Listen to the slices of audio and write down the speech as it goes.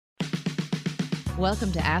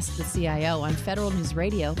Welcome to Ask the CIO on Federal News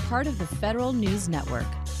Radio, part of the Federal News Network.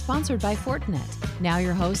 Sponsored by Fortinet. Now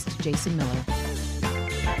your host, Jason Miller.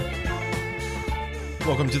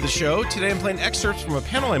 Welcome to the show. Today I'm playing excerpts from a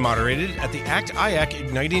panel I moderated at the ACT-IAC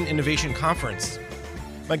Igniting Innovation Conference.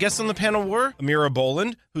 My guests on the panel were Amira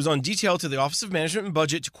Boland, who's on detail to the Office of Management and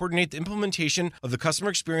Budget to coordinate the implementation of the Customer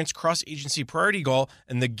Experience Cross-Agency Priority Goal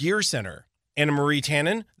and the GEAR Center. Anna Marie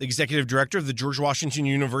Tannen, the Executive Director of the George Washington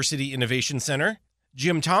University Innovation Center.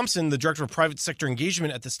 Jim Thompson, the Director of Private Sector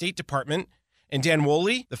Engagement at the State Department. And Dan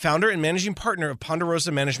Woolley, the founder and managing partner of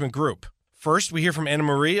Ponderosa Management Group. First, we hear from Anna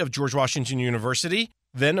Marie of George Washington University,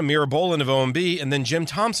 then Amira Boland of OMB, and then Jim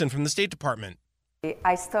Thompson from the State Department.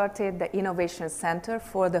 I started the Innovation Center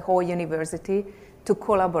for the whole university to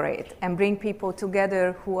collaborate and bring people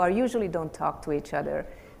together who are usually don't talk to each other.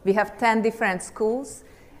 We have 10 different schools.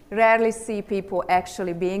 Rarely see people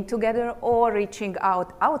actually being together or reaching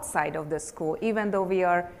out outside of the school, even though we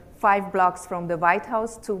are 5 blocks from the White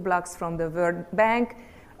House, 2 blocks from the World Bank.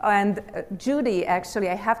 And Judy, actually,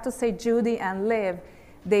 I have to say Judy and Liv,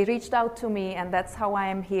 they reached out to me, and that's how I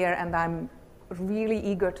am here, and I'm really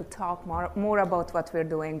eager to talk more about what we're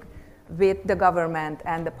doing with the government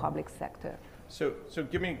and the public sector. So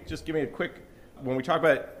give me a quick, when we talk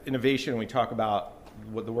about innovation, we talk about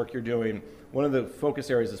what the work you're doing, one of the focus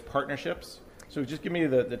areas is partnerships. So just give me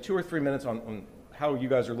the 2 or 3 minutes on how you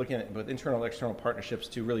guys are looking at both internal and external partnerships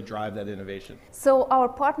to really drive that innovation. So our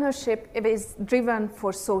partnership is driven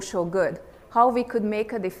for social good, how we could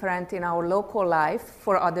make a difference in our local life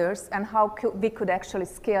for others and how we could actually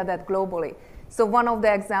scale that globally. So one of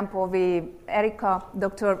the examples,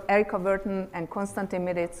 Dr. Erika Burton and Konstantin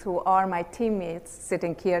Miditz, who are my teammates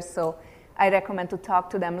sitting here, so I recommend to talk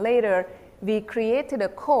to them later. We created a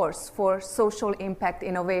course for social impact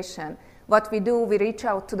innovation. What we do, we reach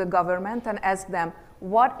out to the government and ask them,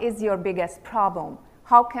 what is your biggest problem?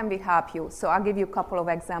 How can we help you? So I'll give you a couple of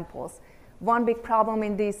examples. One big problem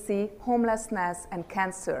in DC, homelessness and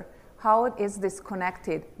cancer. How is this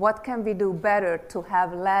connected? What can we do better to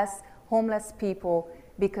have less homeless people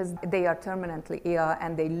because they are terminally ill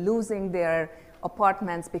and they're losing their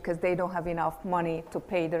apartments because they don't have enough money to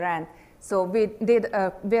pay the rent? So we did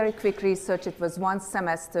a very quick research. It was 1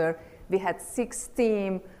 semester. We had 6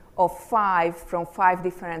 teams of 5 from 5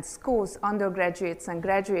 different schools, undergraduates and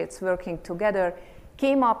graduates working together,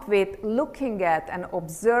 came up with looking at and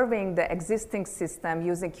observing the existing system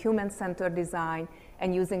using human-centered design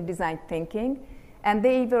and using design thinking. And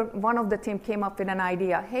one of the team came up with an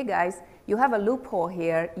idea, hey guys, you have a loophole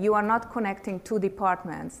here. You are not connecting 2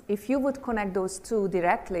 departments. If you would connect those 2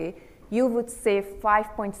 directly, you would save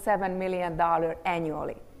 $5.7 million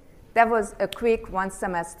annually. That was a quick 1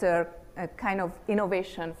 semester kind of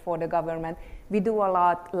innovation for the government. We do a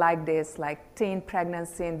lot like this, like teen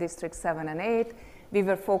pregnancy in District 7 and 8. We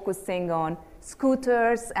were focusing on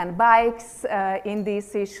scooters and bikes in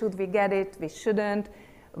DC. Should we get it? We shouldn't.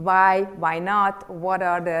 Why not? What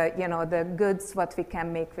are the goods, what we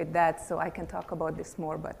can make with that? So I can talk about this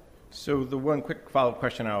more, but. So the one quick follow-up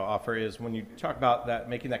question I'll offer is when you talk about that,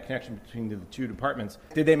 making that connection between the 2 departments,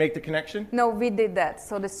 did they make the connection? No, we did that.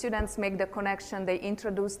 So the students make the connection. They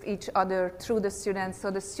introduced each other through the students. So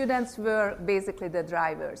the students were basically the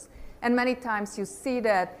drivers. And many times you see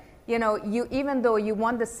that, even though you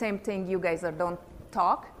want the same thing, you guys don't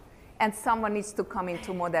talk, and someone needs to come in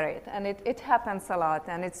to moderate. And it happens a lot,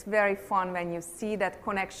 and it's very fun when you see that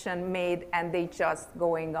connection made and they just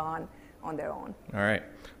going on their own. All right.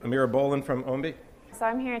 Amira Boland from OMB. So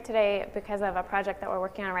I'm here today because of a project that we're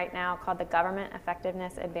working on right now called the Government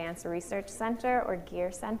Effectiveness Advanced Research Center, or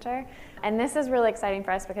GEAR Center. And this is really exciting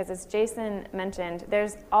for us because, as Jason mentioned,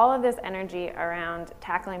 there's all of this energy around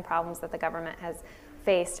tackling problems that the government has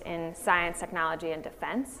faced in science, technology, and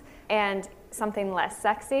defense. And something less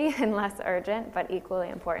sexy and less urgent, but equally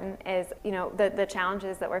important, is the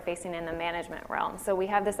challenges that we're facing in the management realm. So we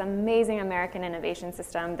have this amazing American innovation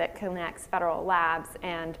system that connects federal labs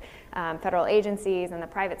and federal agencies and the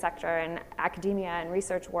private sector and academia and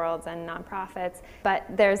research worlds and nonprofits, but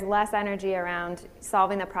there's less energy around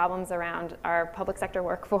solving the problems around our public sector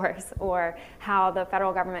workforce, or how the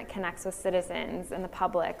federal government connects with citizens and the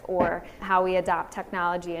public, or how we adopt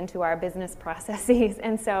technology into our business processes.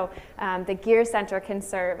 And so the GEAR Center can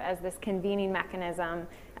serve as this convening mechanism,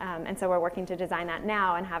 and so we're working to design that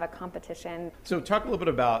now and have a competition. So talk a little bit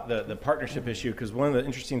about the partnership issue, because one of the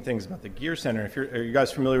interesting things about the GEAR Center, are you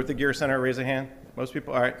guys familiar with the GEAR Center? Raise a hand. Most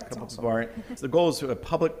people? All right, a couple people aren't. So the goal is a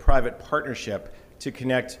public-private partnership to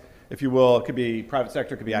connect, if you will, it could be private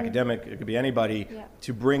sector, it could be academic, it could be anybody,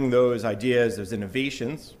 to bring those ideas, those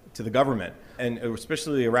innovations, to the government, and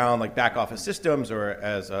especially around like back office systems, or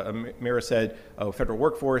as Amira said, federal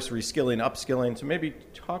workforce, reskilling, upskilling. So maybe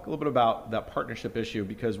talk a little bit about that partnership issue,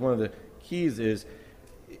 because one of the keys is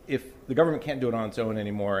if the government can't do it on its own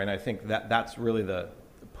anymore, and I think that's really the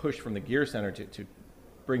push from the Gear Center to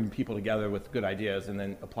bring people together with good ideas and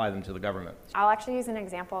then apply them to the government. I'll actually use an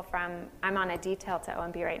example I'm on a detail to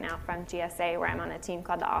OMB right now from GSA, where I'm on a team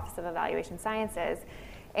called the Office of Evaluation Sciences.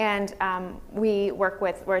 And we're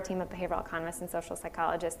a team of behavioral economists and social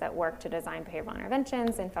psychologists that work to design behavioral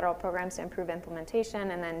interventions and federal programs to improve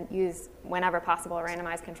implementation, and then use, whenever possible, a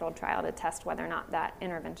randomized controlled trial to test whether or not that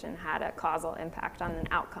intervention had a causal impact on an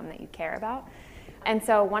outcome that you care about. And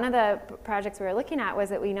so one of the projects we were looking at was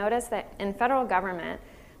that we noticed that in federal government,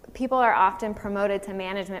 people are often promoted to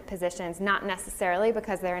management positions, not necessarily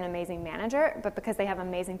because they're an amazing manager, but because they have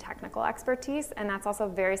amazing technical expertise, and that's also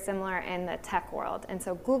very similar in the tech world. And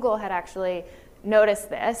so Google had actually noticed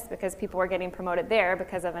this because people were getting promoted there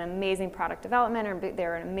because of an amazing product development, or they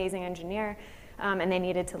were an amazing engineer, and they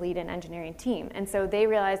needed to lead an engineering team. And so they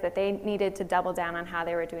realized that they needed to double down on how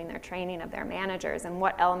they were doing their training of their managers and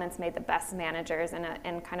what elements made the best managers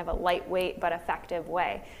in kind of a lightweight but effective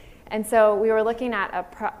way. And so we were looking at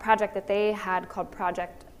a project that they had called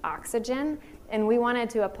Project Oxygen, and we wanted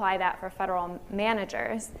to apply that for federal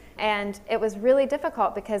managers. And it was really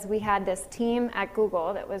difficult because we had this team at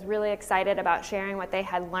Google that was really excited about sharing what they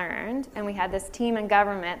had learned, and we had this team in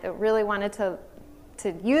government that really wanted to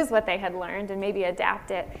use what they had learned and maybe adapt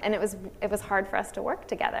it, and it was hard for us to work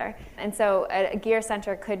together. And so a Gear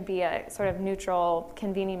Center could be a sort of neutral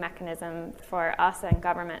convening mechanism for us and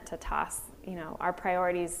government to toss our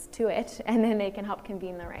priorities to it, and then they can help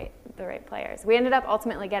convene the right players. We ended up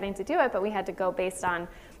ultimately getting to do it, but we had to go based on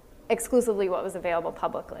exclusively what was available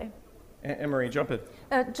publicly. Anne-Marie, jump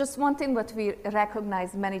in. Just one thing that we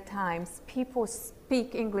recognize many times, people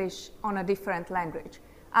speak English on a different language.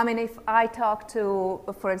 I mean, if I talk to,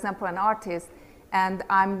 for example, an artist, and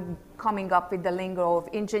I'm coming up with the lingo of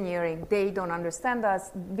engineering, they don't understand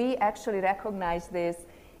us. We actually recognize this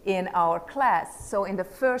in our class. So in the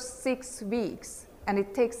first 6 weeks, and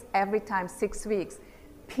it takes every time 6 weeks,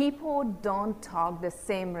 people don't talk the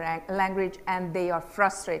same language, and they are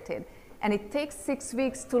frustrated. And it takes 6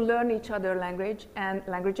 weeks to learn each other's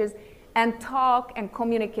languages and talk and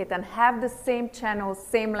communicate and have the same channels,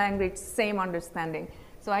 same language, same understanding.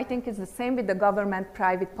 So I think it's the same with the government,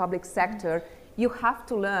 private, public sector. You have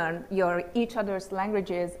to learn each other's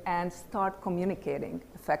languages and start communicating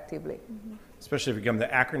effectively. Mm-hmm. Especially if you come to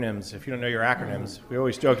acronyms. If you don't know your acronyms, we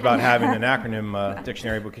always joke about having an acronym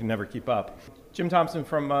dictionary, but can never keep up. Jim Thompson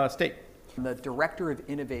from State. I'm the Director of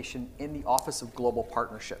Innovation in the Office of Global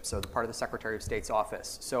Partnerships, so the part of the Secretary of State's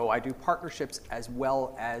office. So I do partnerships as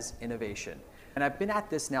well as innovation. And I've been at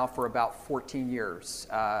this now for about 14 years.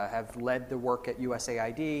 Have led the work at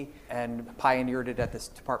USAID and pioneered it at the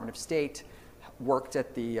Department of State, worked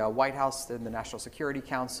at the White House and the National Security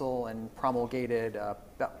Council, and promulgated a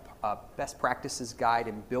best practices guide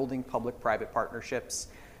in building public-private partnerships.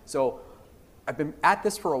 So I've been at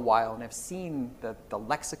this for a while, and I've seen the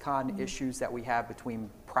lexicon issues that we have between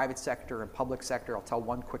private sector and public sector. I'll tell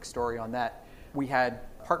one quick story on that. We had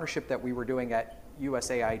a partnership that we were doing at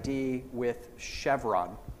USAID with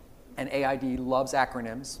Chevron, and AID loves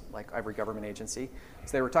acronyms, like every government agency.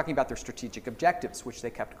 So they were talking about their strategic objectives, which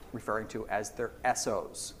they kept referring to as their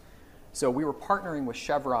SOs. So we were partnering with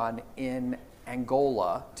Chevron in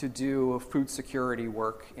Angola to do food security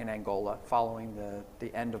work in Angola following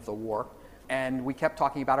the end of the war. And we kept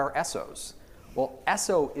talking about our SOs. Well,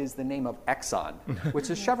 Esso is the name of Exxon, which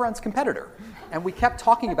is Chevron's competitor. And we kept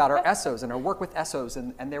talking about our SOs and our work with SOs,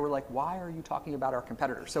 and they were like, why are you talking about our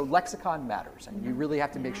competitor? So lexicon matters, and you really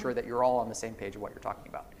have to make sure that you're all on the same page of what you're talking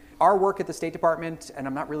about. Our work at the State Department, and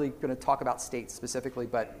I'm not really going to talk about states specifically,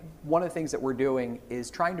 but one of the things that we're doing is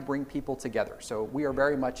trying to bring people together. So we are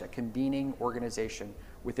very much a convening organization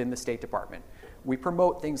within the State Department. We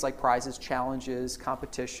promote things like prizes, challenges,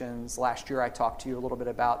 competitions. Last year I talked to you a little bit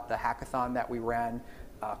about the hackathon that we ran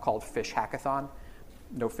called Fish Hackathon.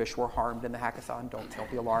 No fish were harmed in the hackathon,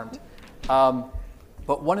 don't be alarmed.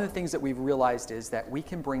 But one of the things that we've realized is that we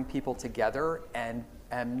can bring people together and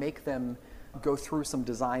make them go through some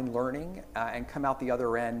design learning and come out the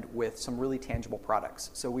other end with some really tangible products.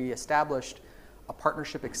 So we established a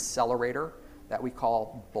partnership accelerator that we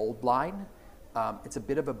call Boldline. It's a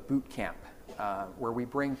bit of a boot camp where we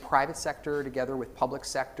bring private sector together with public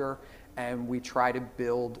sector, and we try to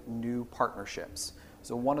build new partnerships.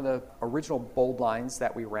 So one of the original Bold Lines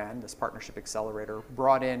that we ran, this partnership accelerator,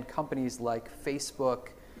 brought in companies like Facebook,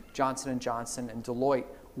 Johnson & Johnson, and Deloitte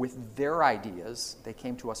with their ideas. They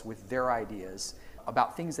came to us with their ideas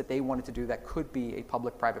about things that they wanted to do that could be a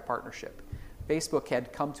public-private partnership. Facebook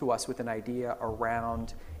had come to us with an idea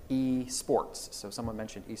around e-sports. So someone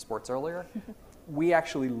mentioned e-sports earlier. We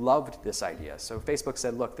actually loved this idea. So Facebook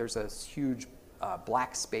said, look, there's a huge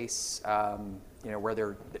black space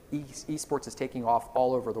where esports is taking off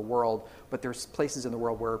all over the world, but there's places in the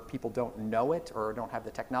world where people don't know it or don't have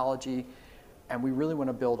the technology, and we really want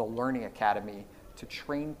to build a learning academy to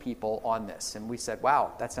train people on this. And we said,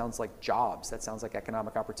 wow, that sounds like jobs, that sounds like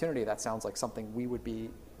economic opportunity, that sounds like something we would be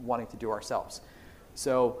wanting to do ourselves.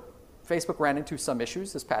 So Facebook ran into some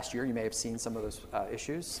issues this past year. You may have seen some of those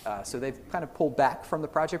issues. So they've kind of pulled back from the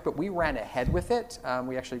project, but we ran ahead with it.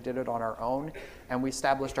 We actually did it on our own, and we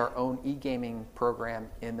established our own e-gaming program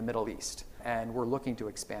in the Middle East, and we're looking to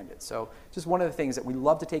expand it. So just one of the things that we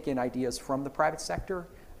love to take in ideas from the private sector,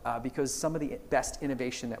 because some of the best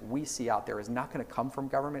innovation that we see out there is not going to come from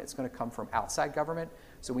government, it's going to come from outside government.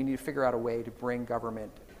 So we need to figure out a way to bring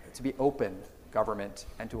government, to be open government,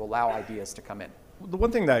 and to allow ideas to come in. The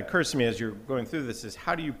one thing that occurs to me as you're going through this is,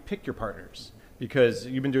 how do you pick your partners? Because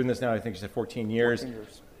you've been doing this now, I think you said 14 years. 14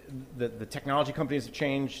 years. The technology companies have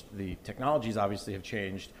changed, the technologies obviously have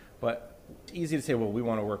changed, but it's easy to say, well, we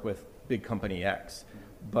want to work with big company X.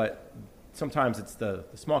 But sometimes it's the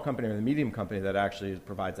small company or the medium company that actually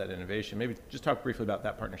provides that innovation. Maybe just talk briefly about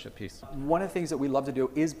that partnership piece. One of the things that we love to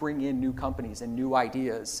do is bring in new companies and new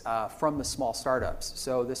ideas from the small startups.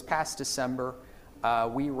 So this past December,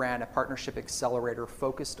 we ran a partnership accelerator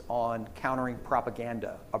focused on countering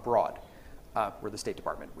propaganda abroad. We're the State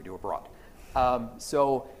Department, we do abroad.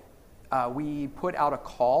 We put out a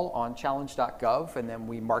call on challenge.gov, and then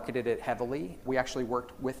we marketed it heavily. We actually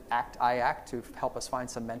worked with ACT-IAC to help us find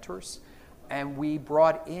some mentors. And we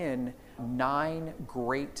brought in 9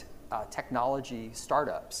 great technology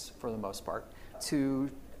startups, for the most part,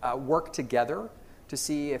 to work together to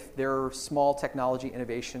see if their small technology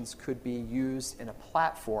innovations could be used in a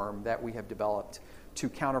platform that we have developed to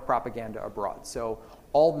counter propaganda abroad. So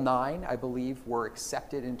all 9, I believe, were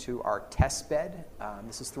accepted into our test bed.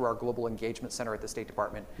 This is through our Global Engagement Center at the State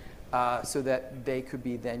Department, so that they could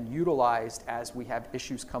be then utilized as we have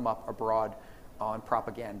issues come up abroad on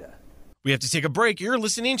propaganda. We have to take a break. You're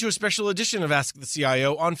listening to a special edition of Ask the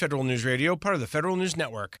CIO on Federal News Radio, part of the Federal News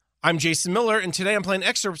Network. I'm Jason Miller, and today I'm playing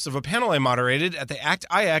excerpts of a panel I moderated at the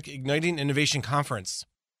ACT-IAC Igniting Innovation Conference.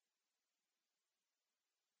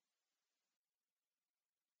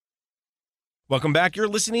 Welcome back. You're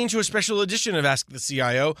listening to a special edition of Ask the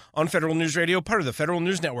CIO on Federal News Radio, part of the Federal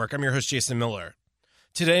News Network. I'm your host, Jason Miller.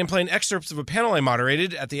 Today I'm playing excerpts of a panel I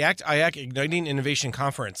moderated at the ACT-IAC Igniting Innovation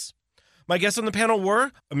Conference. My guests on the panel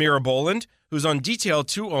were Amira Boland, who's on detail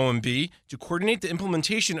to OMB to coordinate the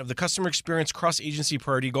implementation of the Customer Experience Cross-Agency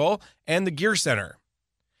Priority Goal and the Gear Center;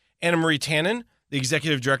 Anna Marie Tannen, the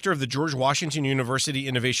Executive Director of the George Washington University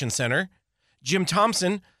Innovation Center; Jim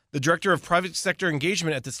Thompson, the Director of Private Sector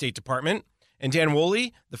Engagement at the State Department; and Dan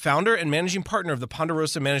Woolley, the founder and managing partner of the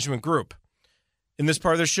Ponderosa Management Group. In this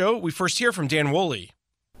part of the show, we first hear from Dan Woolley.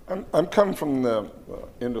 I'm coming from the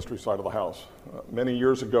industry side of the house. Many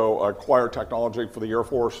years ago, I acquired technology for the Air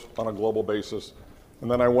Force on a global basis.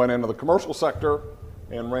 And then I went into the commercial sector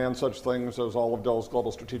and ran such things as all of Dell's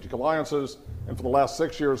Global Strategic Alliances. And for the last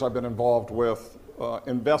 6 years, I've been involved with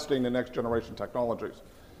investing in next generation technologies.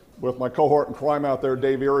 With my cohort in crime out there,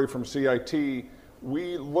 Dave Erie from CIT,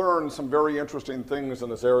 we learned some very interesting things in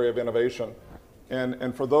this area of innovation.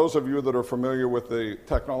 And for those of you that are familiar with the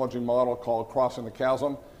technology model called Crossing the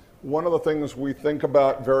Chasm, one of the things we think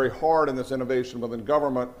about very hard in this innovation within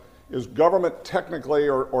government is government technically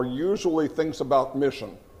or usually thinks about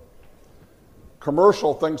mission.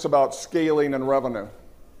 Commercial thinks about scaling and revenue.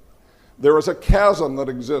 There is a chasm that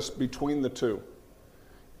exists between the two.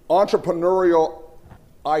 Entrepreneurial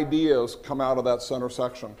ideas come out of that center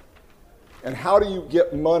section. And how do you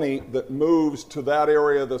get money that moves to that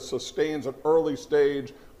area that sustains an early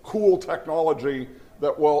stage, cool technology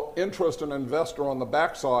that will interest an investor on the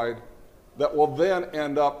backside that will then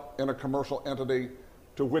end up in a commercial entity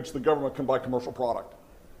to which the government can buy commercial product?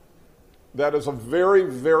 That is a very,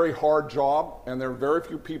 very hard job, and there are very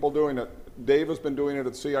few people doing it. Dave has been doing it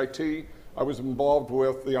at CIT. I was involved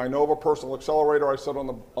with the Inova Personal Accelerator. I sit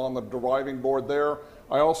on the driving board there.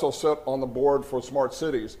 I also sit on the board for Smart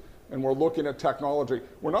Cities, and we're looking at technology.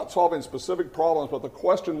 We're not solving specific problems, but the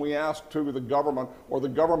question we ask to the government, or the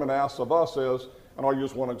government asks of us is, and I'll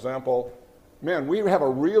use one example, man, we have a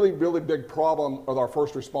really, really big problem with our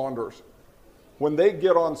first responders. When they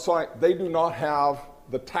get on site, they do not have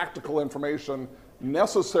the tactical information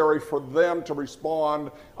necessary for them to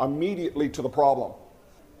respond immediately to the problem.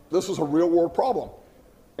 This is a real world problem.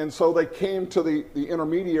 And so they came to the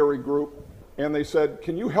intermediary group and they said,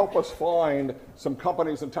 can you help us find some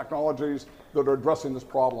companies and technologies that are addressing this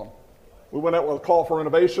problem? We went out with a call for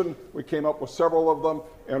innovation. We came up with several of them,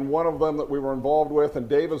 and one of them that we were involved with, and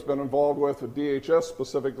Dave has been involved with DHS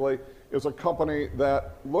specifically, is a company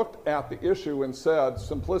that looked at the issue and said,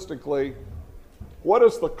 simplistically, what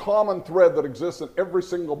is the common thread that exists in every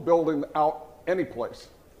single building out any place?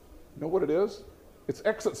 You know what it is? It's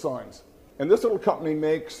exit signs. And this little company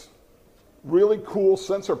makes really cool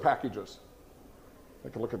sensor packages. They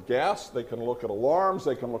can look at gas, they can look at alarms,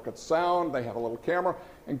 they can look at sound, they have a little camera,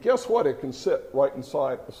 and guess what? It can sit right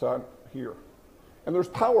inside here. And there's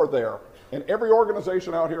power there, and every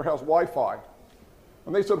organization out here has Wi-Fi.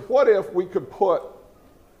 And they said, what if we could put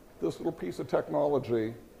this little piece of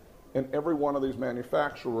technology in every one of these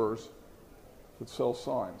manufacturers that sells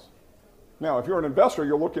signs? Now, if you're an investor,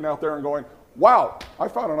 you're looking out there and going, wow, I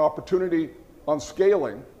found an opportunity on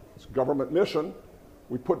scaling. It's a government mission.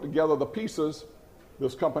 We put together the pieces.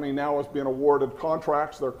 This company now is being awarded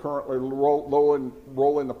contracts. They're currently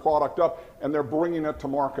rolling the product up, and they're bringing it to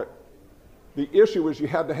market. The issue is you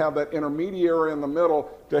had to have that intermediary in the middle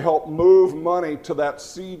to help move money to that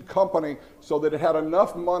seed company so that it had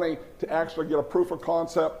enough money to actually get a proof of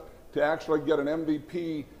concept, to actually get an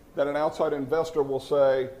MVP that an outside investor will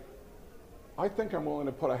say, I think I'm willing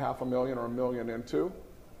to put $500,000 or $1 million into,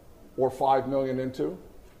 or $5 million into.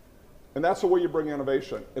 And that's the way you bring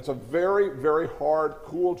innovation. It's a very, very hard,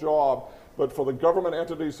 cool job, but for the government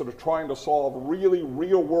entities that are trying to solve really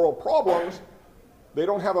real-world problems, they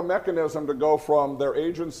don't have a mechanism to go from their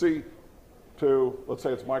agency to, let's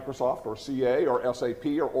say it's Microsoft or CA or SAP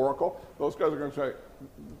or Oracle. Those guys are going to say,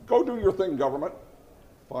 go do your thing, government.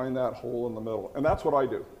 Find that hole in the middle. And that's what I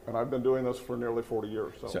do. And I've been doing this for nearly 40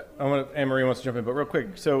 years. So Anne-Marie wants to jump in, but real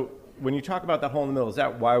quick. So when you talk about that hole in the middle, is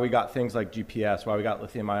that why we got things like GPS, why we got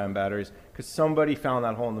lithium-ion batteries? Because somebody found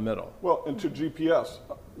that hole in the middle. Well, and to GPS,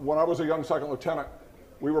 when I was a young second lieutenant,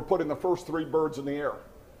 we were putting the first 3 birds in the air.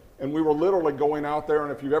 And we were literally going out there,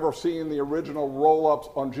 and if you've ever seen the original roll-ups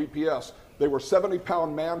on GPS, they were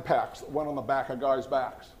 70-pound man packs that went on the back of guys'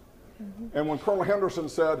 backs. Mm-hmm. And when Colonel Henderson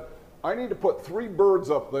said, I need to put 3 birds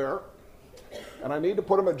up there, and I need to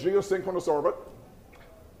put them at geosynchronous orbit,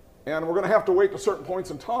 and we're going to have to wait to certain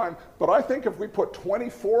points in time, but I think if we put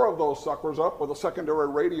 24 of those suckers up with a secondary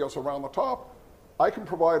radius around the top, I can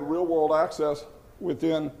provide real-world access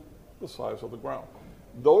within the size of the ground.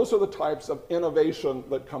 Those are the types of innovation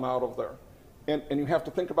that come out of there. And you have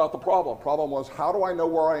to think about the problem. Problem was, how do I know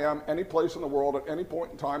where I am any place in the world at any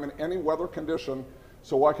point in time in any weather condition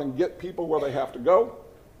so I can get people where they have to go,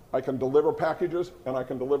 I can deliver packages, and I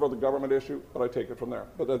can deliver the government issue, but I take it from there.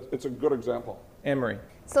 But it's a good example. Anne-Marie.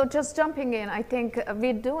 So just jumping in, I think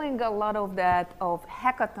we're doing a lot of that, of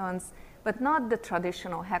hackathons, but not the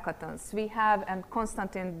traditional hackathons. We have, and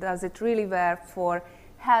Konstantin does it really well for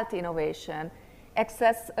health innovation,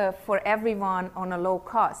 access for everyone on a low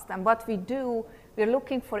cost. And what we do, we're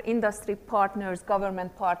looking for industry partners,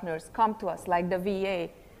 government partners, come to us, like the VA.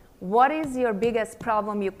 What is your biggest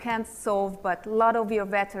problem you can't solve, but a lot of your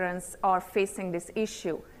veterans are facing this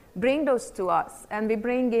issue? Bring those to us, and we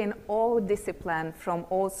bring in all discipline from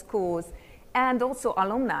all schools and also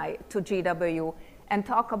alumni to GW and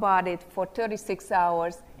talk about it for 36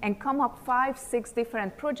 hours and come up 5-6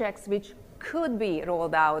 different projects which could be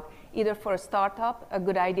rolled out either for a startup, a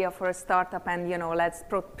good idea for a startup, and let's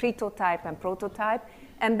prototype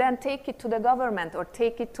and then take it to the government or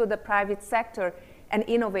take it to the private sector and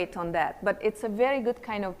innovate on that. But it's a very good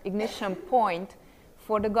kind of ignition point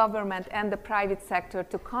for the government and the private sector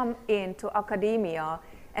to come into academia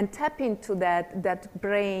and tap into that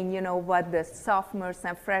brain, what the sophomores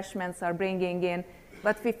and freshmen are bringing in.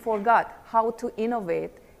 But we forgot how to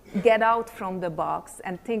innovate, get out from the box,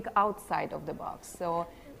 and think outside of the box. So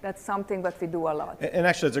that's something that we do a lot. And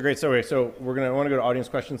actually, it's a great story. So I want to go to audience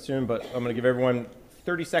questions soon, but I'm going to give everyone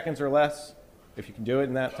 30 seconds or less, if you can do it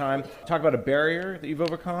in that time. Talk about a barrier that you've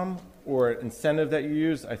overcome or an incentive that you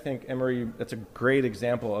use. I think, Emery, that's a great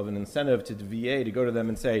example of an incentive to the VA to go to them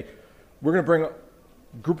and say, we're going to bring a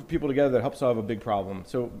group of people together that help solve a big problem.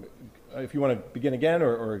 So if you want to begin again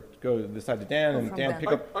or go this side to Dan, and Dan,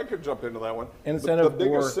 pick up. I could jump into that one. Incentive the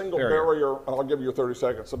biggest single barrier, and I'll give you 30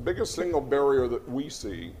 seconds, the biggest single barrier that we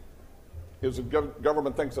see is the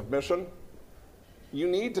government thinks of mission. You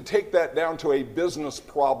need to take that down to a business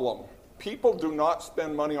problem. People do not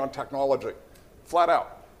spend money on technology, flat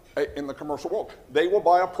out, in the commercial world. They will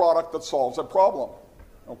buy a product that solves a problem,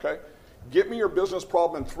 okay? Get me your business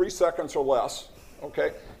problem in 3 seconds or less,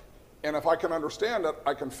 okay? And if I can understand it,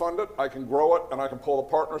 I can fund it, I can grow it, and I can pull the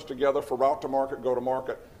partners together for route to market, go to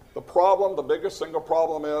market. The problem, the biggest single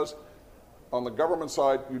problem is On the government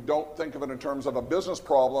side, you don't think of it in terms of a business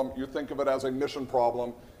problem, you think of it as a mission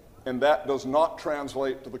problem, and that does not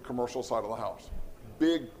translate to the commercial side of the house.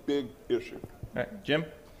 Big, big issue. All right, Jim?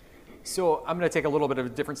 So I'm going to take a little bit of a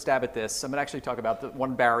different stab at this. I'm going to actually talk about the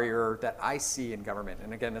one barrier that I see in government.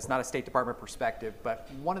 And again, it's not a State Department perspective, but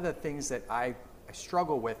one of the things that I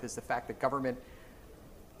struggle with is the fact that government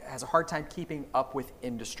has a hard time keeping up with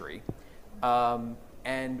industry.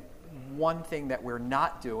 And one thing that we're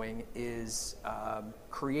not doing is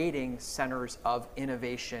creating centers of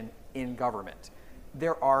innovation in government.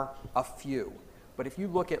 There are a few. But if you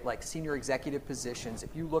look at like senior executive positions,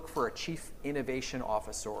 if you look for a chief innovation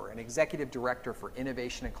officer or an executive director for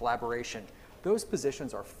innovation and collaboration, those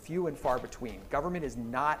positions are few and far between. Government is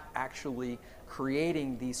not actually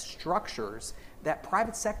creating these structures that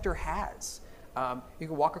private sector has. You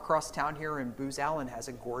can walk across town here and Booz Allen has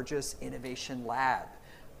a gorgeous innovation lab.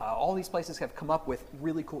 All these places have come up with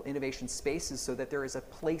really cool innovation spaces so that there is a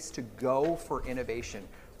place to go for innovation,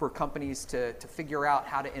 for companies to figure out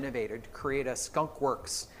how to innovate or to create a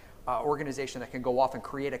skunkworks organization that can go off and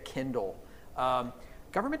create a Kindle.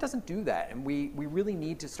 Government doesn't do that, and we really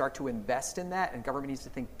need to start to invest in that, and government needs to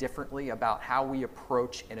think differently about how we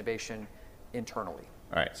approach innovation internally.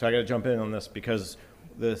 All right, so I got to jump in on this because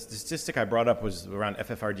the statistic I brought up was around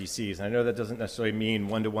FFRDCs, and I know that doesn't necessarily mean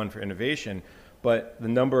one-to-one for innovation, but the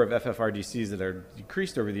number of FFRDCs that are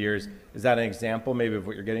decreased over the years, is that an example maybe of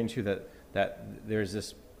what you're getting to, that there's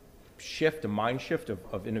this shift, a mind shift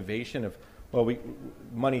of innovation of, well,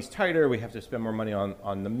 money's tighter, we have to spend more money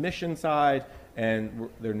on the mission side, and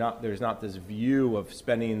there's not this view of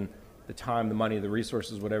spending the time, the money, the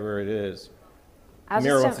resources, whatever it is.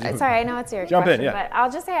 Sorry, I know it's your jump question, in, yeah. but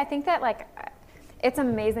I'll just say I think that it's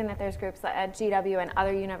amazing that there's groups at GW and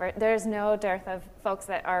other universities. There's no dearth of folks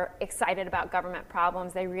that are excited about government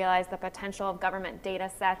problems. They realize the potential of government data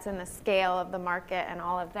sets and the scale of the market and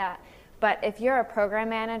all of that. But if you're a program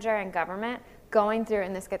manager in government, going through,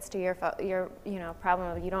 and this gets to your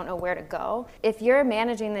problem of you don't know where to go. If you're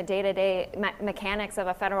managing the day-to-day mechanics of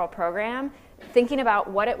a federal program, thinking about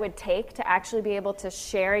what it would take to actually be able to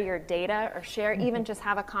share your data or share, even just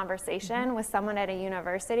have a conversation with someone at a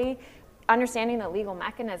university, understanding the legal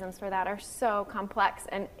mechanisms for that are so complex.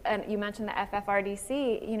 And you mentioned the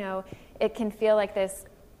FFRDC, it can feel like this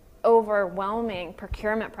overwhelming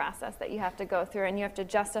procurement process that you have to go through, and you have to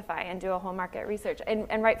justify and do a whole market research,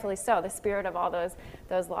 and rightfully so. The spirit of all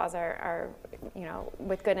those laws are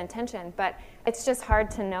with good intention, but it's just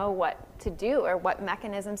hard to know what to do or what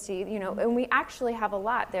mechanisms to and we actually have a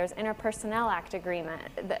lot. There's Interpersonnel Act agreement,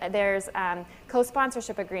 there's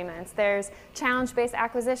co-sponsorship agreements, there's challenge-based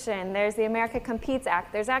acquisition, there's the America Competes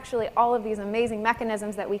Act. There's actually all of these amazing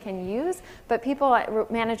mechanisms that we can use, but people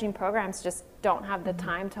managing programs just don't have the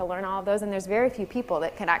time to learn all of those, and there's very few people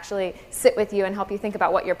that can actually sit with you and help you think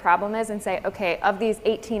about what your problem is and say, okay, of these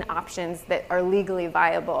 18 options that are legally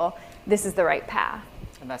viable, this is the right path.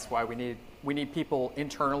 And that's why we need people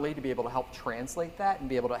internally to be able to help translate that and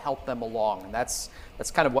be able to help them along. And that's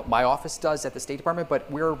kind of what my office does at the State Department,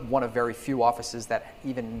 but we're one of very few offices that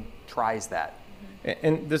even tries that.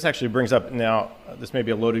 And this actually brings up now, this may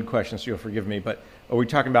be a loaded question, so you'll forgive me, but are we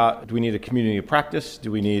talking about, do we need a community of practice?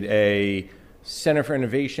 Do we need a Center for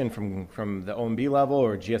Innovation from the OMB level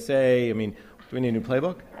or GSA? I mean, do we need a new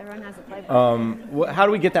playbook? Everyone has a playbook. How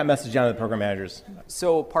do we get that message down to the program managers?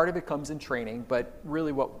 So part of it comes in training, but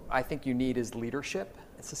really what I think you need is leadership.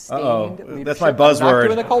 Sustained leadership. That's my buzzword. I'm not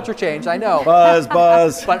doing the culture change, I know. Buzz.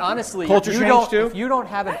 But honestly, if you don't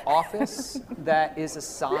have an office that is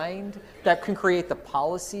assigned, that can create the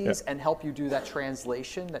policies and help you do that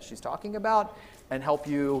translation that she's talking about and help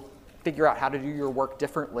you figure out how to do your work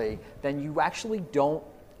differently, then you actually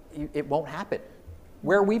it won't happen.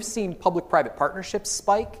 Where we've seen public-private partnerships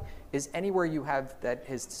spike is anywhere you have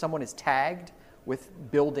someone is tagged with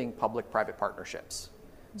building public-private partnerships.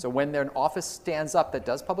 So when an office stands up that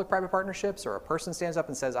does public-private partnerships, or a person stands up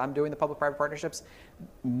and says, I'm doing the public-private partnerships,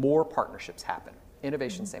 more partnerships happen.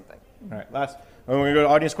 Innovation, same thing. All right, we're going to go to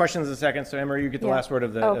audience questions in a second. So Amira, you get the last word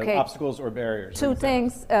of the obstacles or barriers. Two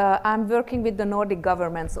things. I'm working with the Nordic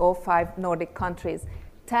governments, all 5 Nordic countries.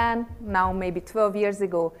 10, now maybe 12 years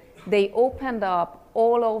ago, they opened up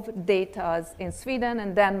all of data in Sweden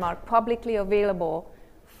and Denmark publicly available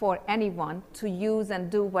for anyone to use and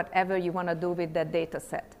do whatever you want to do with that data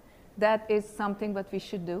set. That is something that we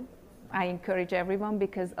should do. I encourage everyone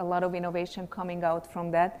because a lot of innovation coming out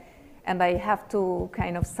from that. And I have to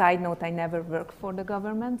kind of side note, I never worked for the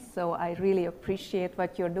government, so I really appreciate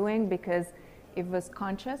what you're doing because it was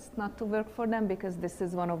conscious not to work for them because this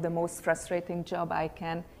is one of the most frustrating jobs I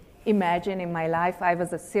can imagine in my life. I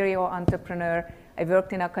was a serial entrepreneur. I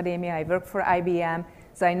worked in academia, I worked for IBM,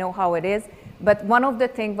 so I know how it is. But one of the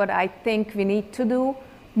things that I think we need to do,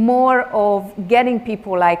 more of getting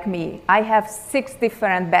people like me. I have 6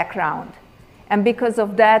 different backgrounds. And because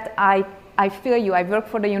of that, I feel you. I work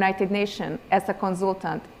for the United Nations as a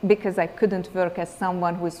consultant because I couldn't work as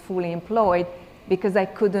someone who is fully employed, because I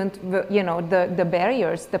couldn't, the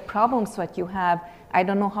barriers, the problems that you have, I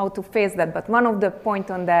don't know how to face that. But one of the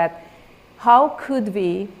points on that, how could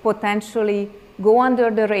we potentially go under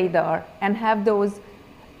the radar and have those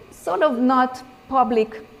sort of not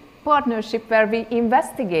public partnership where we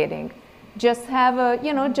investigating, just have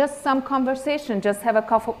just some conversation, just have a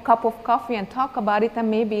cup of coffee and talk about it, and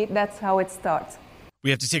maybe that's how it starts. We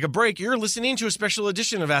have to take a break. You're listening to a special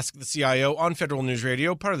edition of Ask the CIO on Federal News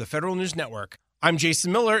Radio, part of the Federal News Network. I'm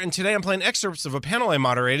Jason Miller, and today I'm playing excerpts of a panel I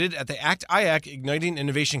moderated at the ACT-IAC Igniting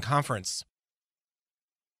Innovation Conference.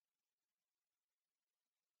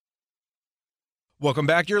 Welcome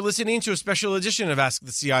back. You're listening to a special edition of Ask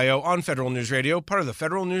the CIO on Federal News Radio, part of the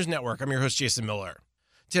Federal News Network. I'm your host, Jason Miller.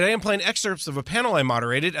 Today I'm playing excerpts of a panel I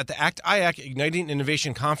moderated at the ACT-IAC Igniting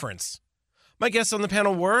Innovation Conference. My guests on the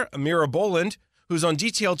panel were Amira Boland, who's on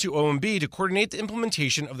detail to OMB to coordinate the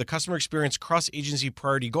implementation of the Customer Experience Cross-Agency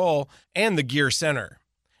Priority Goal and the GEAR Center;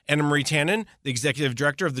 Anna Marie Tannen, the Executive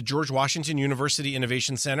Director of the George Washington University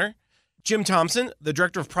Innovation Center; Jim Thompson, the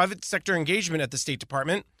Director of Private Sector Engagement at the State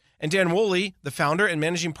Department; and Dan Woolley, the founder and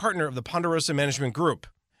managing partner of the Ponderosa Management Group.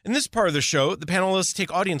 In this part of the show, the panelists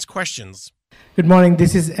take audience questions. Good morning.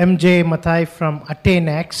 This is MJ Matai from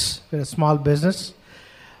AttainX. We're a small business.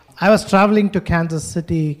 I was traveling to Kansas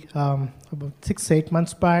City about 6-8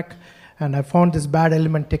 months back, and I found this bad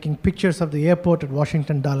element taking pictures of the airport at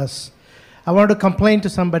Washington Dulles. I wanted to complain to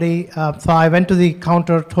somebody, so I went to the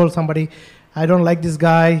counter, told somebody, I don't like this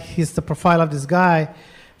guy, he's the profile of this guy.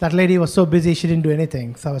 That lady was so busy, she didn't do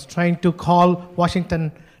anything. So I was trying to call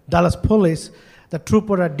Washington Dulles police. The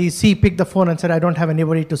trooper at DC picked the phone and said, I don't have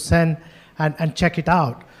anybody to send and check it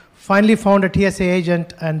out. Finally found a TSA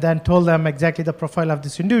agent and then told them exactly the profile of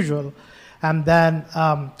this individual, and then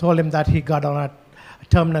told him that he got on a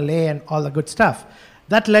Terminal A and all the good stuff.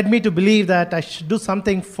 That led me to believe that I should do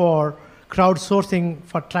something for crowdsourcing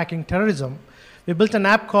for tracking terrorism. We built an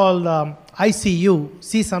app called ICU,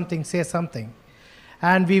 See Something, Say Something.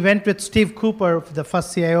 And we went with Steve Cooper, the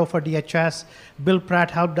first CIO for DHS. Bill Pratt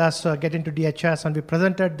helped us get into DHS, and we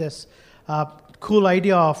presented this cool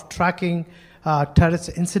idea of tracking terrorist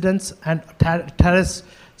incidents and terrorist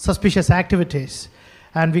suspicious activities.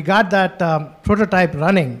 And we got that prototype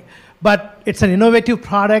running. But it's an innovative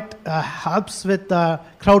product, helps with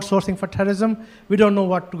crowdsourcing for terrorism. We don't know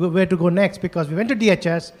where to go next, because we went to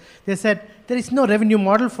DHS. They said, there is no revenue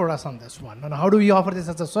model for us on this one. And how do we offer this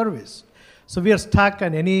as a service? So we are stuck,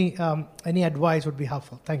 and any advice would be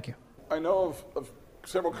helpful. Thank you. I know of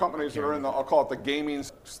several companies that are in the, I'll call it the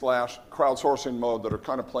gaming/crowdsourcing mode, that are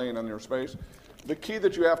kind of playing in your space. The key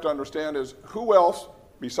that you have to understand is who else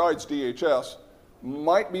besides DHS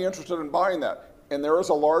might be interested in buying that. And there is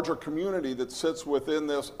a larger community that sits within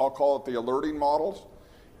this, I'll call it the alerting models.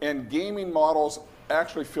 And gaming models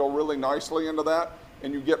actually feel really nicely into that.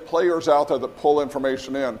 And you get players out there that pull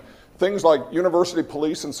information in. Things like university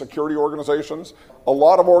police and security organizations, a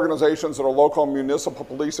lot of organizations that are local municipal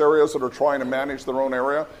police areas that are trying to manage their own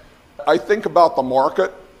area. I think about the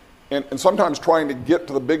market, and sometimes trying to get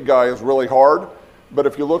to the big guy is really hard. But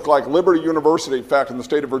if you look like Liberty University, in fact, in the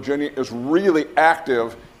state of Virginia, is really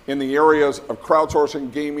active in the areas of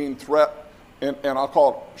crowdsourcing, gaming, threat, and I'll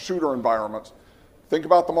call it shooter environments. Think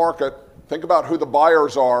about the market, think about who the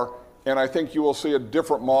buyers are, and I think you will see a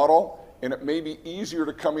different model. And it may be easier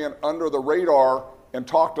to come in under the radar and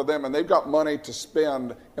talk to them, and they've got money to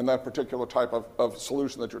spend in that particular type of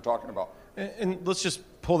solution that you're talking about. And let's just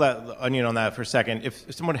pull that onion on that for a second.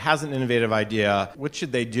 If someone has an innovative idea, what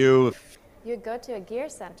should they do? You'd go to a gear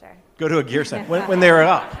center. Go to a gear center when they're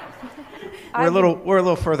up. We're a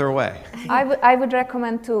little further away. I would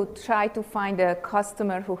recommend to try to find a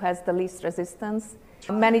customer who has the least resistance.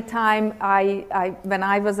 Many times, when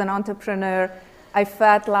I was an entrepreneur, I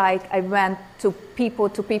felt like I went to people.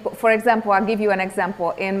 For example, I'll give you an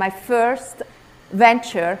example. In my first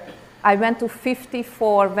venture, I went to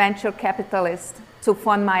 54 venture capitalists to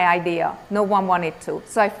fund my idea. No one wanted to.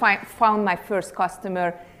 So I found my first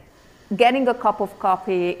customer, getting a cup of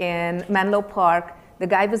coffee in Menlo Park. The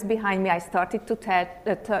guy was behind me. I started to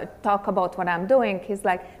talk about what I'm doing. He's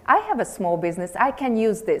like, I have a small business. I can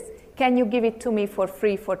use this. Can you give it to me for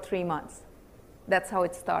free for 3 months? That's how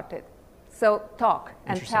it started. So talk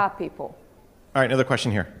and tell people. All right, another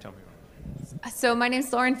question here. Tell me. So my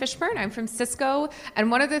name's Lauren Fishburne. I'm from Cisco.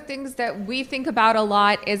 And one of the things that we think about a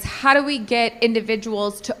lot is how do we get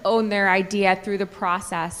individuals to own their idea through the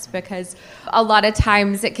process? Because a lot of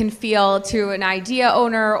times it can feel to an idea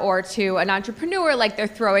owner or to an entrepreneur like they're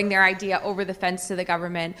throwing their idea over the fence to the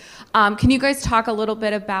government. Can you guys talk a little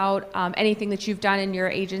bit about anything that you've done in your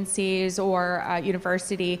agencies or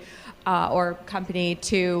university or company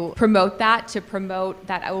to promote that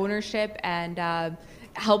ownership and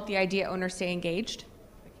help the idea owner stay engaged?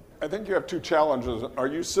 I think you have two challenges. Are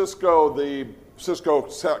you Cisco, the Cisco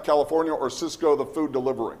California, or Cisco, the food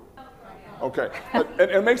delivery? Okay,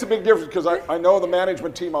 and it makes a big difference because I know the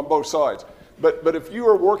management team on both sides. But if you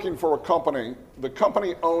are working for a company, the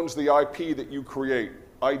company owns the IP that you create.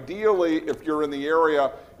 Ideally, if you're in the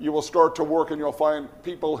area, you will start to work and you'll find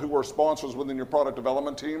people who are sponsors within your product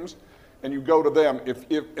development teams, and you go to them.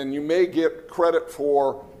 And you may get credit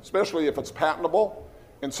for, especially if it's patentable.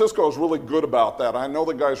 And Cisco is really good about that. I know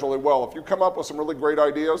the guys really well. If you come up with some really great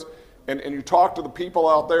ideas and you talk to the people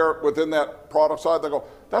out there within that product side, they go,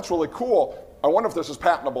 that's really cool. I wonder if this is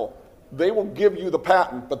patentable. They will give you the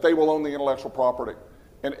patent, but they will own the intellectual property.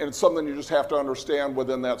 And it's something you just have to understand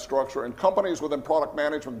within that structure. And companies within product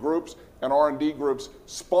management groups and R&D groups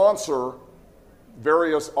sponsor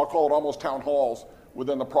various, I'll call it almost town halls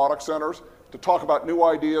within the product centers to talk about new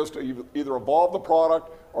ideas to either evolve the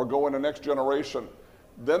product or go into next generation.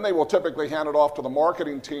 Then they will typically hand it off to the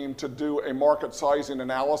marketing team to do a market sizing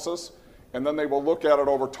analysis, and then they will look at it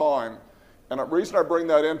over time. And the reason I bring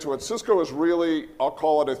that into it, Cisco is really, I'll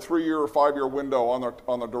call it a 3-year or 5-year window on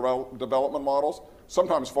the development models,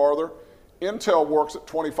 sometimes farther. Intel works at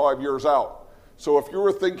 25 years out. So if you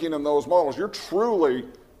were thinking in those models, you're truly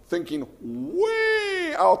thinking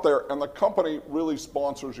way out there, and the company really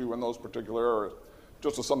sponsors you in those particular areas.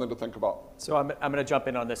 Just as something to think about. So I'm going to jump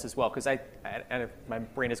in on this as well, because my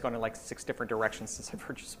brain has gone in like 6 different directions since I've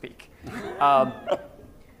heard you speak.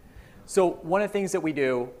 So one of the things that we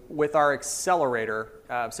do with our accelerator,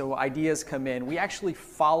 so ideas come in, we actually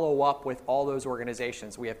follow up with all those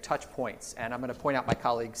organizations. We have touch points, and I'm going to point out my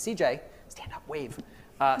colleague CJ. Stand up, wave.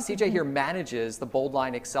 CJ here manages the Bold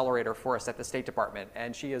Line Accelerator for us at the State Department,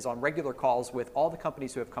 and she is on regular calls with all the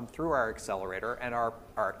companies who have come through our accelerator and our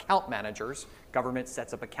account managers. Government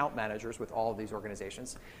sets up account managers with all of these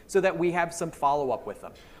organizations so that we have some follow-up with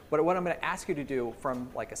them. But what I'm going to ask you to do from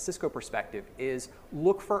like a Cisco perspective is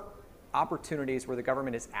look for opportunities where the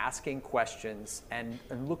government is asking questions and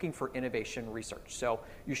looking for innovation research. So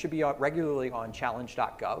you should be regularly on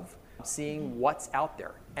challenge.gov, seeing what's out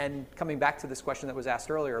there. And coming back to this question that was asked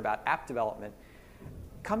earlier about app development,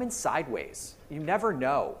 come in sideways. You never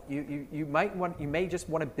know. You may just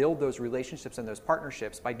want to build those relationships and those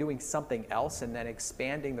partnerships by doing something else and then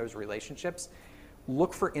expanding those relationships.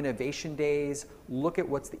 Look for innovation days. Look at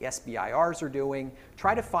what the SBIRs are doing.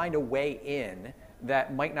 Try to find a way in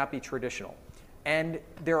that might not be traditional. And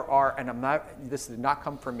there are, and this did not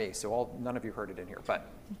come from me, so none of you heard it in here, but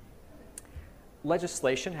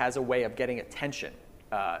legislation has a way of getting attention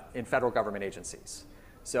in federal government agencies.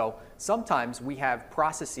 So sometimes we have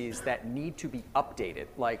processes that need to be updated,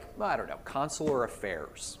 like, I don't know, consular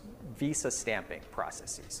affairs, visa stamping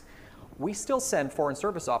processes. We still send foreign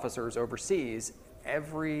service officers overseas.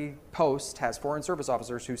 Every post has foreign service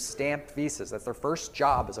officers who stamp visas. That's their first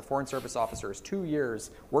job as a foreign service officer, is 2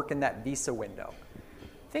 years working that visa window.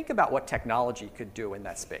 Think about what technology could do in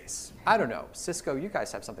that space. I don't know, Cisco, you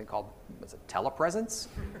guys have something called, what's it, telepresence?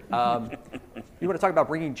 You want to talk about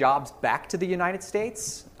bringing jobs back to the United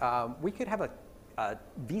States? We could have a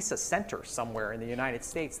visa center somewhere in the United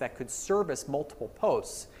States that could service multiple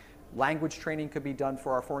posts. Language training could be done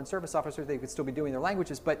for our foreign service officers. They could still be doing their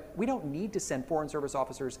languages, but we don't need to send foreign service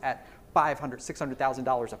officers at $500,000,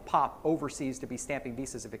 $600,000 a pop overseas to be stamping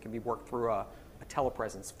visas if it can be worked through a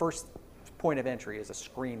telepresence. First point of entry is a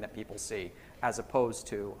screen that people see as opposed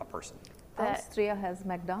to a person. Austria has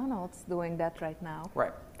McDonald's doing that right now.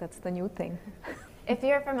 Right. That's the new thing. If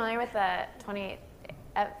you're familiar with the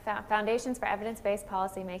Foundations for Evidence-Based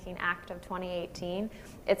Policymaking Act of 2018,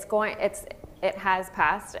 it has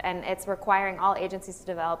passed, and it's requiring all agencies to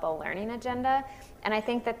develop a learning agenda. And I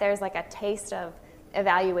think that there's like a taste of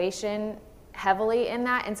evaluation heavily in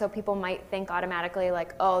that, and so people might think automatically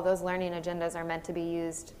like, oh, those learning agendas are meant to be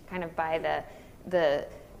used kind of by the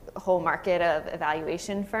whole market of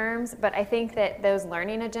evaluation firms. But I think that those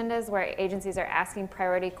learning agendas where agencies are asking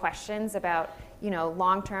priority questions about,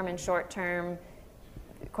 long-term and short-term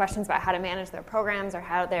questions about how to manage their programs or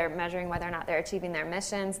how they're measuring whether or not they're achieving their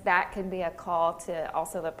missions, that could be a call to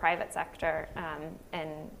also the private sector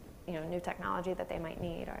and new technology that they might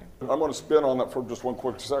need. I'm going to spin on that for just one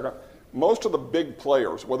quick second. most of the big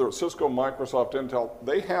players, whether it's Cisco, Microsoft, Intel,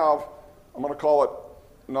 they have, I'm going to call it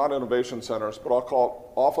not innovation centers, but I'll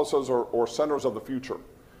call it offices or centers of the future.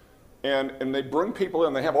 And they bring people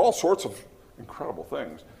in, they have all sorts of incredible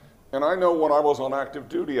things. And I know when I was on active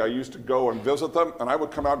duty, I used to go and visit them, and I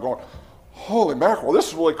would come out going, holy mackerel, this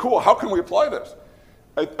is really cool. How can we apply this?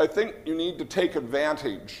 I think you need to take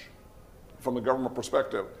advantage, from the government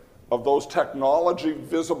perspective, of those technology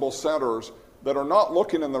visible centers that are not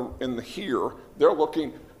looking in the here, they're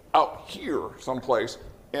looking out here someplace,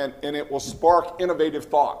 and it will spark innovative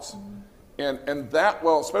thoughts. And that,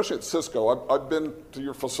 well, especially at Cisco, I've been to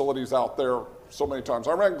your facilities out there so many times.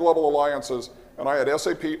 I ran global alliances, and I had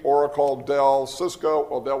SAP, Oracle, Dell, Cisco,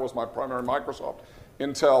 well, Dell was my primary, Microsoft,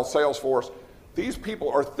 Intel, Salesforce. These people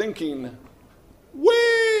are thinking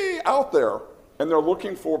way out there, and they're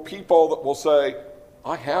looking for people that will say,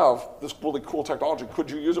 I have this really cool technology. Could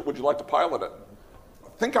you use it? Would you like to pilot it?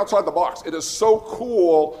 Think outside the box. It is so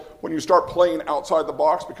cool when you start playing outside the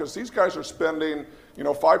box, because these guys are spending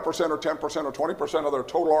 5% or 10% or 20% of their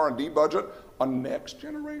total R&D budget on next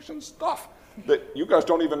generation stuff that you guys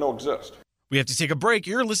don't even know exist. We have to take a break.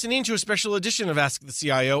 You're listening to a special edition of Ask the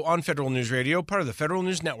CIO on Federal News Radio, part of the Federal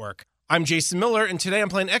News Network. I'm Jason Miller, and today I'm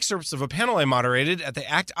playing excerpts of a panel I moderated at the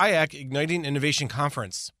ACT-IAC Igniting Innovation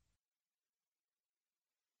Conference.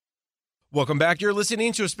 Welcome back. You're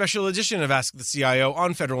listening to a special edition of Ask the CIO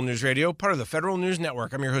on Federal News Radio, part of the Federal News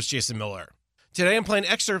Network. I'm your host, Jason Miller. Today I'm playing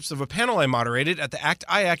excerpts of a panel I moderated at the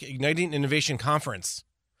ACT-IAC Igniting Innovation Conference.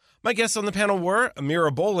 My guests on the panel were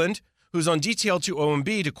Amira Boland, who's on detail to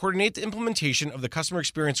OMB to coordinate the implementation of the Customer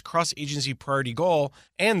Experience Cross-Agency Priority Goal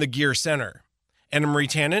and the GEAR Center; Anna Marie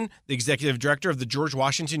Tannen, the Executive Director of the George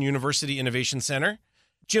Washington University Innovation Center;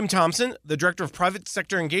 Jim Thompson, the Director of Private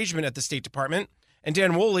Sector Engagement at the State Department; and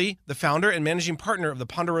Dan Woolley, the founder and managing partner of the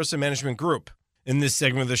Ponderosa Management Group. In this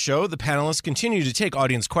segment of the show, the panelists continue to take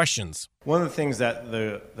audience questions. One of the things that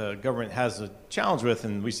the government has a challenge with,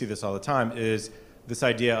 and we see this all the time, is this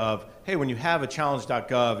idea of, hey, when you have a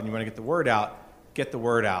challenge.gov and you want to get the word out, get the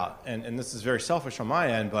word out. And this is very selfish on my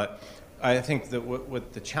end, but I think that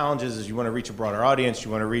what the challenge is you want to reach a broader audience.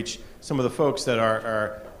 You want to reach some of the folks that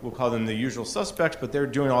are, we'll call them the usual suspects, but they're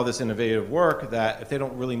doing all this innovative work that if they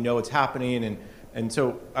don't really know what's happening. And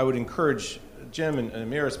so I would encourage Jim and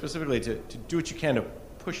Amira specifically to do what you can to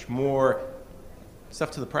push more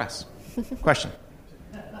stuff to the press. Question.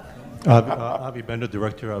 Avi Bender,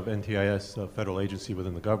 Director of NTIS, a federal agency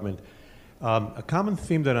within the government. A common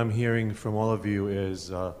theme that I'm hearing from all of you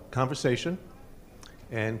is conversation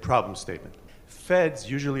and problem statement. Feds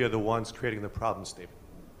usually are the ones creating the problem statement.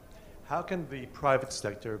 How can the private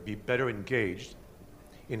sector be better engaged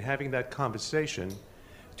in having that conversation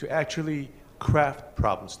to actually craft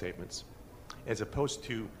problem statements as opposed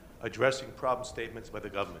to addressing problem statements by the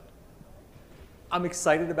government? I'm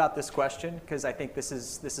excited about this question because I think this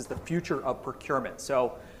is the future of procurement.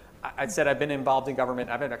 So I said I've been involved in government.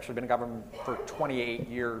 I've actually been in government for 28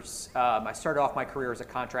 years. I started off my career as a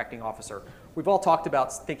contracting officer. We've all talked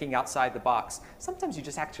about thinking outside the box. Sometimes you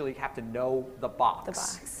just actually have to know the box. The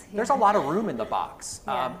box. Yeah. There's a lot of room in the box.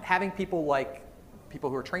 Yeah. Having people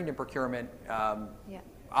who are trained in procurement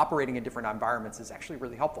operating in different environments is actually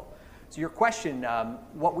really helpful. So your question,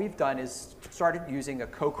 what we've done is started using a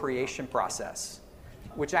co-creation process,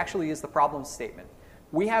 which actually is the problem statement.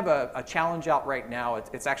 We have a challenge out right now.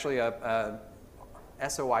 It's actually a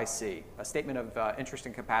SOIC, a statement of interest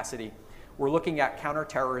and capacity. We're looking at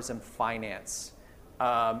counterterrorism finance.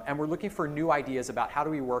 And we're looking for new ideas about how do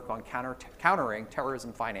we work on countering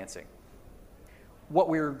terrorism financing. What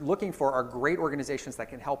we're looking for are great organizations that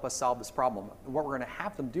can help us solve this problem. What we're going to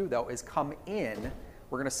have them do, though, is come in.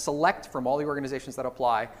 We're going to select from all the organizations that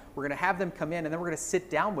apply. We're going to have them come in, and then we're going to sit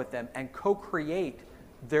down with them and co-create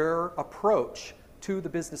their approach to the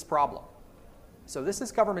business problem. So this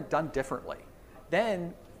is government done differently.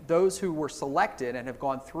 Then those who were selected and have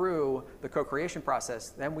gone through the co-creation process,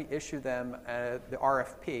 then we issue them the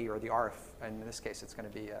RFP, or the RF, and in this case it's going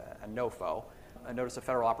to be a NOFO, a Notice of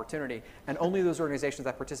Federal Opportunity, and only those organizations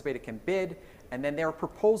that participated can bid, and then their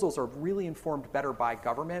proposals are really informed better by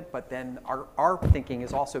government, but then our thinking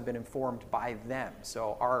has also been informed by them.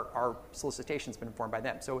 So our solicitation's been informed by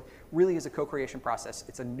them. So it really is a co-creation process.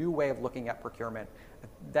 It's a new way of looking at procurement.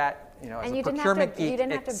 That, as a procurement geek,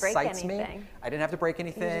 it excites me. I didn't have to break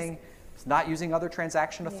anything. It's not using other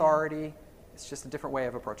transaction authority. It's just a different way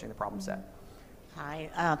of approaching the problem set.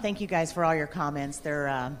 Hi, thank you guys for all your comments.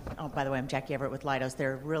 They're, by the way, I'm Jackie Everett with Leidos.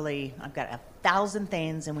 They're really, I've got 1,000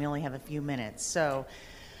 things and we only have a few minutes. So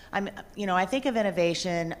I think of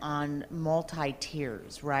innovation on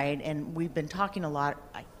multi-tiers, right? And we've been talking a lot,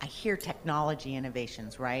 I I hear technology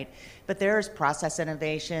innovations, right? But there's process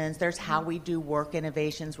innovations, there's how we do work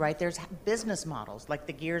innovations, right? There's business models like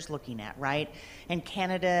the Gear's looking at, right? And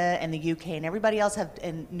Canada and the UK and everybody else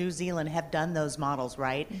and New Zealand have done those models,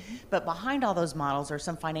 right? But behind all those models are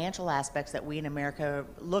some financial aspects that we in America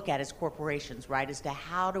look at as corporations, right? As to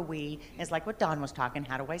how do we, it's like what Don was talking,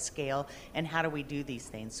 how do I scale and how do we do these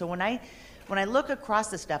things? So when I look across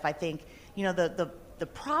the stuff, I think, the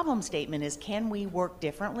problem statement is, can we work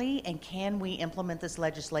differently and can we implement this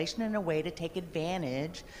legislation in a way to take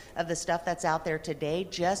advantage of the stuff that's out there today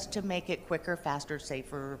just to make it quicker, faster,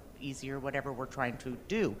 safer, easier, whatever we're trying to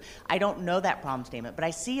do. I don't know that problem statement, but I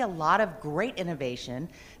see a lot of great innovation,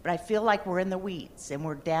 but I feel like we're in the weeds and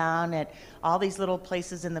we're down at all these little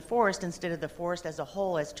places in the forest instead of the forest as a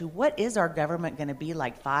whole as to what is our government going to be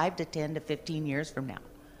like 5 to 10 to 15 years from now.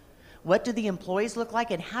 What do the employees look like,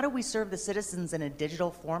 and how do we serve the citizens in a digital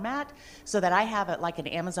format so that I have like an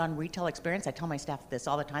Amazon retail experience? I tell my staff this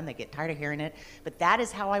all the time. They get tired of hearing it. But that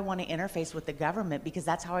is how I want to interface with the government because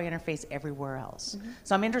that's how I interface everywhere else.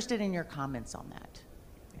 So I'm interested in your comments on that.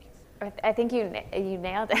 I think you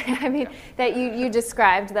nailed it. I mean, that you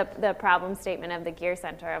described the problem statement of the Gear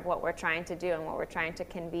Center of what we're trying to do and what we're trying to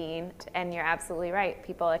convene. And you're absolutely right.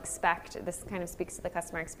 People expect, this kind of speaks to the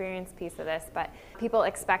customer experience piece of this, but people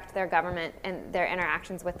expect their government and their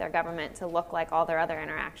interactions with their government to look like all their other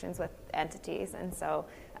interactions with entities. And so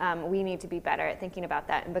we need to be better at thinking about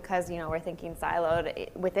that. And because, we're thinking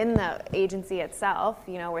siloed within the agency itself,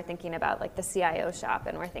 we're thinking about like the CIO shop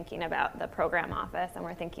and we're thinking about the program office and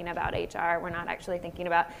we're thinking about HR. We're not actually thinking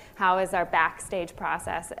about how is our backstage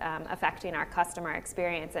process affecting our customer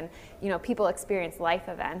experience. And, people experience life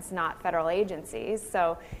events, not federal agencies.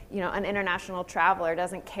 So, an international traveler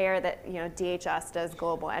doesn't care that, DHS does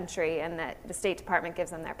global entry and that the State Department gives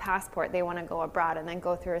them their passport. They want to go abroad and then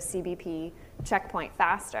go through a CBP checkpoint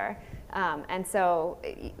faster. And so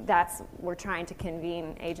we're trying to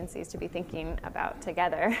convene agencies to be thinking about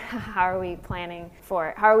together. How are we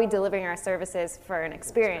delivering our services for an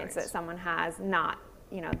experience that someone has, not,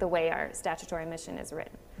 the way our statutory mission is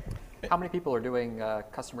written. How many people are doing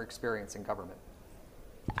customer experience in government?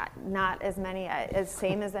 Not as many,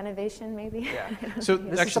 same as innovation maybe. Yeah. So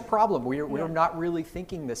this is a problem. We're not really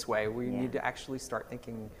thinking this way. We need to actually start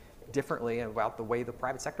thinking differently about the way the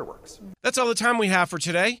private sector works. That's all the time we have for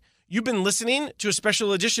today. You've been listening to a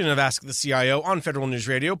special edition of Ask the CIO on Federal News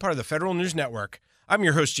Radio, part of the Federal News Network. I'm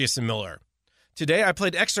your host, Jason Miller. Today, I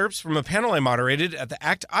played excerpts from a panel I moderated at the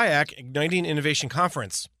ACT-IAC Igniting Innovation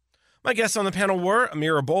Conference. My guests on the panel were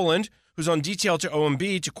Amira Boland, who's on detail to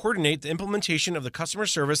OMB to coordinate the implementation of the Customer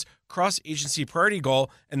Service Cross-Agency Priority Goal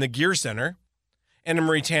and the Gear Center, Anna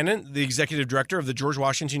Marie Tannen, the Executive Director of the George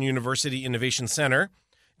Washington University Innovation Center,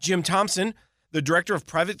 Jim Thompson, the Director of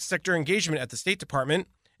Private Sector Engagement at the State Department,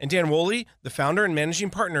 and Dan Woolley, the founder and managing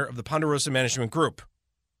partner of the Ponderosa Management Group.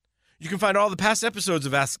 You can find all the past episodes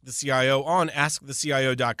of Ask the CIO on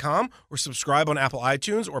askthecio.com or subscribe on Apple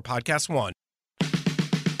iTunes or Podcast One.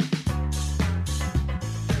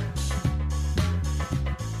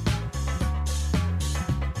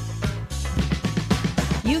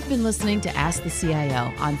 You've been listening to Ask the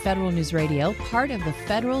CIO on Federal News Radio, part of the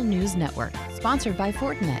Federal News Network, sponsored by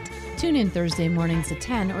Fortinet. Tune in Thursday mornings at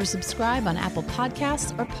 10 or subscribe on Apple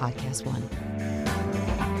Podcasts or Podcast One.